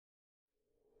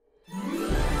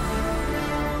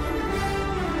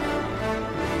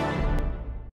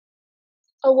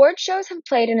Award shows have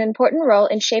played an important role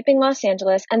in shaping Los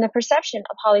Angeles and the perception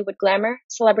of Hollywood glamour,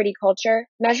 celebrity culture,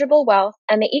 measurable wealth,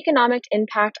 and the economic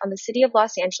impact on the city of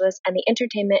Los Angeles and the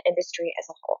entertainment industry as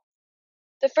a whole.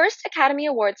 The first Academy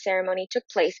Awards ceremony took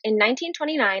place in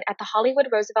 1929 at the Hollywood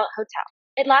Roosevelt Hotel.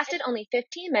 It lasted only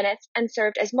 15 minutes and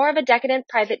served as more of a decadent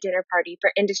private dinner party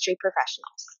for industry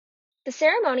professionals. The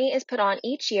ceremony is put on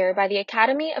each year by the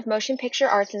Academy of Motion Picture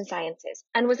Arts and Sciences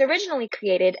and was originally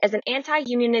created as an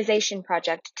anti-unionization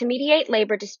project to mediate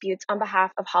labor disputes on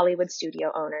behalf of Hollywood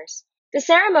studio owners. The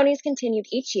ceremonies continued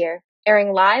each year,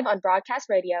 airing live on broadcast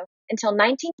radio until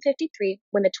 1953,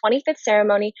 when the 25th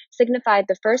ceremony signified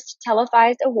the first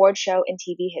televised award show in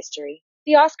TV history.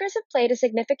 The Oscars have played a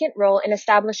significant role in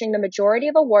establishing the majority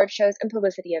of award shows and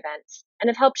publicity events, and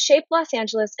have helped shape Los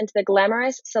Angeles into the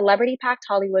glamorous, celebrity-packed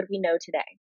Hollywood we know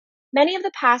today. Many of the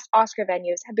past Oscar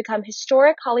venues have become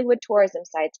historic Hollywood tourism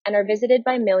sites and are visited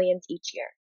by millions each year.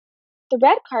 The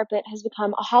red carpet has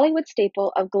become a Hollywood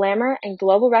staple of glamour and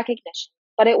global recognition,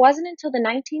 but it wasn't until the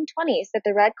 1920s that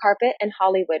the red carpet and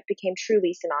Hollywood became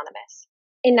truly synonymous.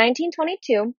 In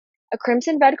 1922, a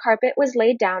crimson red carpet was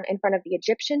laid down in front of the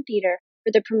Egyptian Theater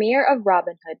for the premiere of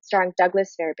Robin Hood, starring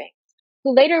Douglas Fairbanks,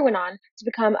 who later went on to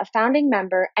become a founding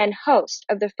member and host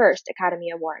of the first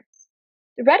Academy Awards.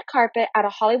 The red carpet at a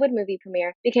Hollywood movie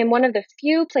premiere became one of the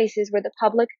few places where the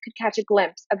public could catch a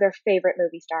glimpse of their favorite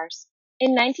movie stars.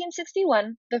 In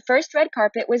 1961, the first red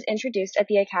carpet was introduced at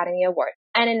the Academy Awards,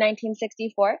 and in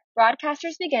 1964,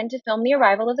 broadcasters began to film the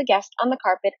arrival of the guest on the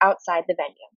carpet outside the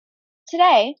venue.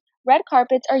 Today, red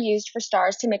carpets are used for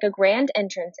stars to make a grand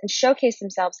entrance and showcase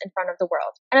themselves in front of the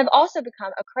world, and have also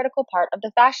become a critical part of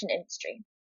the fashion industry.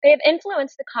 They have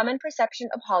influenced the common perception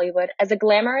of Hollywood as a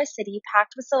glamorous city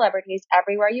packed with celebrities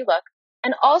everywhere you look,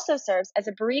 and also serves as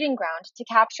a breeding ground to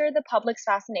capture the public's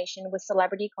fascination with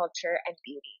celebrity culture and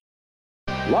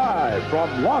beauty. Live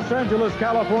from Los Angeles,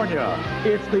 California,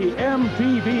 it's the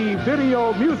MTV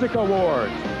Video Music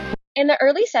Awards. In the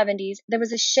early 70s, there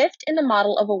was a shift in the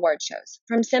model of award shows,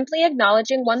 from simply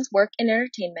acknowledging one's work in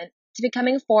entertainment to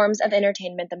becoming forms of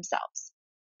entertainment themselves.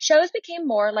 Shows became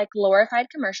more like glorified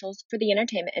commercials for the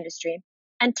entertainment industry,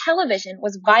 and television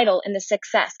was vital in the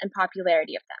success and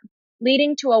popularity of them,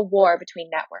 leading to a war between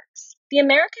networks. The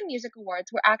American Music Awards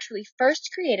were actually first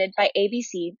created by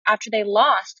ABC after they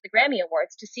lost the Grammy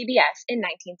Awards to CBS in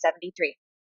 1973.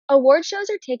 Award shows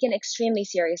are taken extremely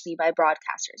seriously by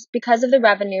broadcasters because of the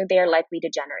revenue they are likely to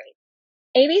generate.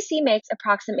 ABC makes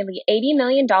approximately $80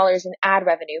 million in ad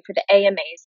revenue for the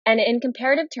AMAs, and in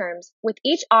comparative terms, with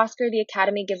each Oscar the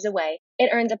Academy gives away, it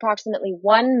earns approximately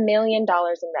 $1 million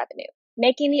in revenue,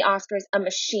 making the Oscars a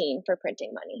machine for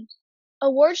printing money.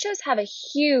 Award shows have a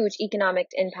huge economic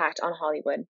impact on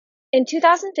Hollywood. In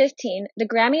 2015, the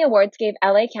Grammy Awards gave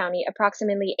LA County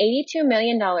approximately $82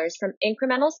 million from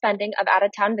incremental spending of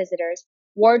out-of-town visitors,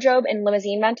 wardrobe and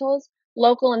limousine rentals,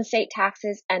 local and state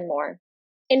taxes, and more.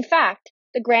 In fact,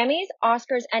 the Grammys,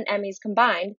 Oscars, and Emmys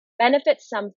combined benefit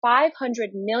some $500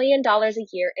 million a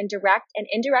year in direct and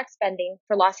indirect spending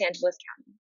for Los Angeles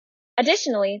County.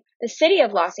 Additionally, the city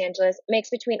of Los Angeles makes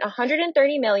between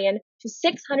 $130 million to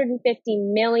 $650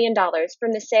 million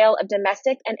from the sale of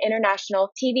domestic and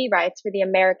international TV rights for the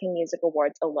American Music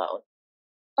Awards alone.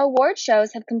 Award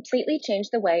shows have completely changed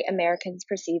the way Americans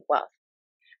perceive wealth.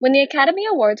 When the Academy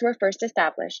Awards were first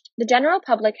established, the general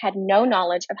public had no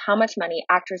knowledge of how much money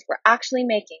actors were actually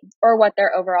making or what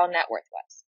their overall net worth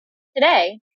was.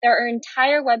 Today, there are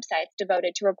entire websites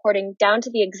devoted to reporting down to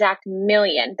the exact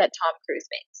million that Tom Cruise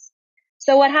makes.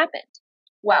 So what happened?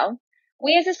 Well,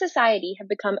 we as a society have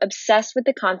become obsessed with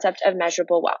the concept of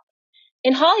measurable wealth.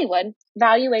 In Hollywood,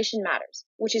 valuation matters,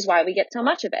 which is why we get so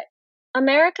much of it.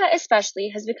 America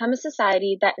especially has become a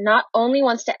society that not only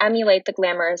wants to emulate the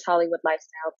glamorous Hollywood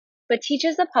lifestyle, but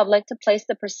teaches the public to place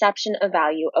the perception of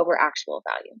value over actual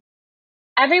value.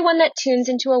 Everyone that tunes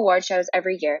into award shows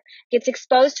every year gets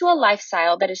exposed to a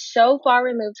lifestyle that is so far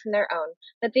removed from their own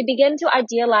that they begin to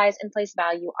idealize and place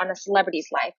value on a celebrity's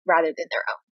life rather than their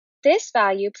own. This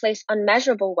value placed on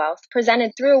measurable wealth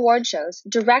presented through award shows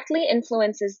directly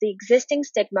influences the existing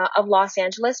stigma of Los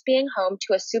Angeles being home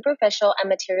to a superficial and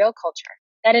material culture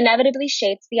that inevitably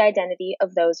shapes the identity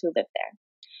of those who live there.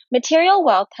 Material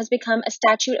wealth has become a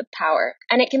statute of power,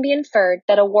 and it can be inferred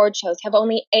that award shows have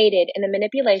only aided in the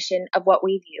manipulation of what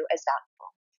we view as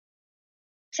valuable.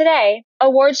 Today,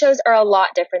 award shows are a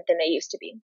lot different than they used to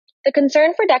be. The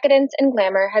concern for decadence and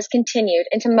glamour has continued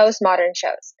into most modern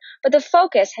shows, but the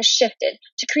focus has shifted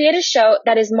to create a show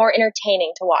that is more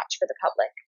entertaining to watch for the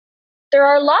public. There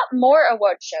are a lot more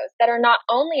award shows that are not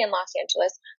only in Los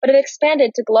Angeles, but have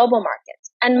expanded to global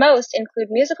markets, and most include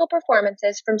musical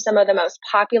performances from some of the most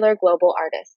popular global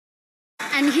artists.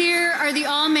 And here are the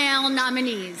all-male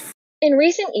nominees. In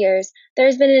recent years, there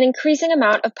has been an increasing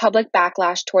amount of public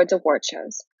backlash towards award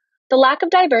shows. The lack of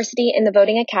diversity in the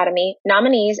voting academy,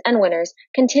 nominees, and winners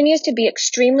continues to be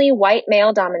extremely white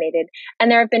male-dominated, and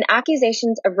there have been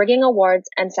accusations of rigging awards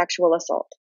and sexual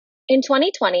assault. In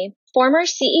 2020, former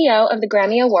CEO of the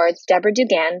Grammy Awards, Deborah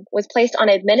Dugan, was placed on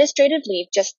administrative leave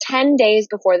just 10 days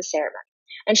before the ceremony,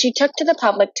 and she took to the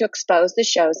public to expose the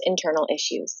show's internal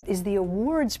issues. Is the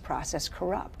awards process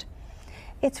corrupt?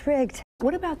 It's rigged.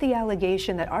 What about the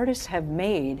allegation that artists have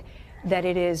made that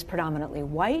it is predominantly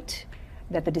white,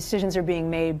 that the decisions are being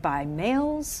made by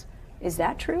males? Is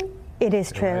that true? It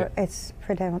is true. Right. It's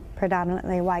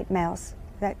predominantly white males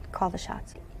that call the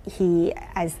shots. He,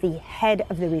 as the head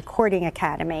of the Recording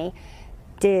Academy,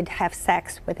 did have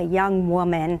sex with a young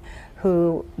woman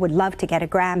who would love to get a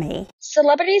Grammy.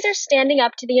 Celebrities are standing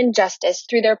up to the injustice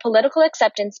through their political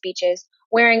acceptance speeches,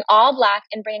 wearing all black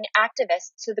and bringing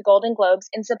activists to the Golden Globes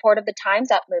in support of the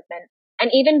Time's Up movement, and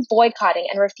even boycotting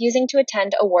and refusing to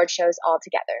attend award shows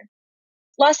altogether.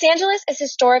 Los Angeles is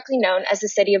historically known as the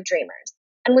city of dreamers,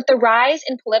 and with the rise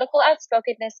in political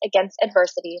outspokenness against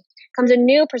adversity comes a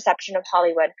new perception of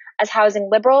Hollywood as housing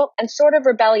liberal and sort of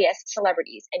rebellious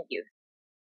celebrities and youth.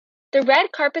 The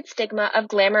red carpet stigma of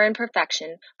glamour and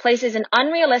perfection places an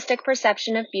unrealistic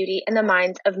perception of beauty in the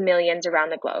minds of millions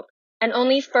around the globe, and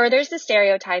only furthers the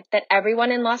stereotype that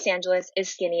everyone in Los Angeles is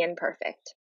skinny and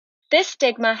perfect. This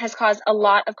stigma has caused a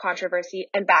lot of controversy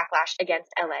and backlash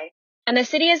against LA, and the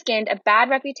city has gained a bad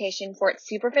reputation for its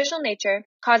superficial nature,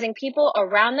 causing people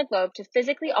around the globe to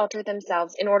physically alter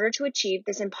themselves in order to achieve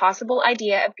this impossible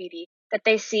idea of beauty that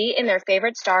they see in their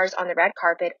favorite stars on the red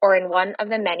carpet or in one of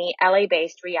the many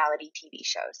LA-based reality TV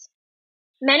shows.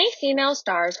 Many female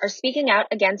stars are speaking out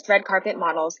against red carpet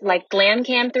models like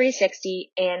GlamCam360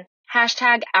 and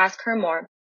 #AskHerMore,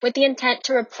 with the intent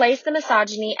to replace the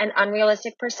misogyny and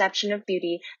unrealistic perception of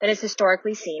beauty that is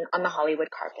historically seen on the Hollywood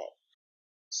carpet.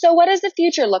 So what does the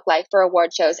future look like for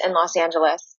award shows in Los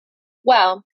Angeles?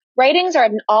 Well, ratings are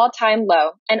at an all-time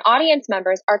low, and audience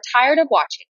members are tired of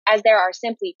watching, as there are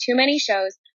simply too many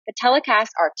shows, the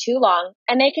telecasts are too long,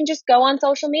 and they can just go on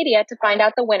social media to find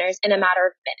out the winners in a matter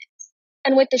of minutes.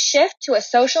 And with the shift to a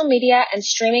social media and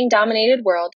streaming-dominated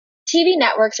world, TV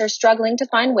networks are struggling to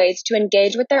find ways to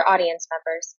engage with their audience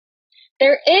members.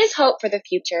 There is hope for the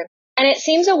future, and it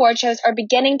seems award shows are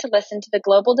beginning to listen to the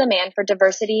global demand for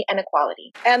diversity and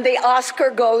equality. And the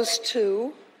Oscar goes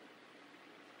to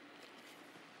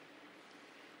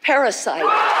Parasite.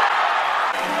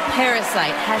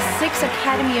 Parasite has 6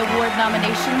 Academy Award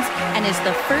nominations and is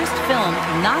the first film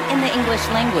not in the English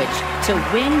language to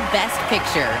win Best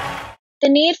Picture. The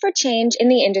need for change in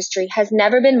the industry has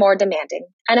never been more demanding,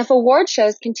 and if award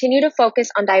shows continue to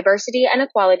focus on diversity and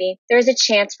equality, there is a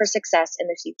chance for success in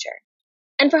the future.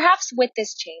 And perhaps with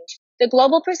this change, the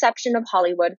global perception of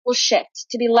Hollywood will shift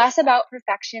to be less about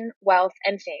perfection, wealth,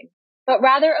 and fame, but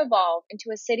rather evolve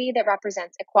into a city that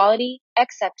represents equality,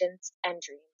 acceptance, and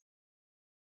dreams.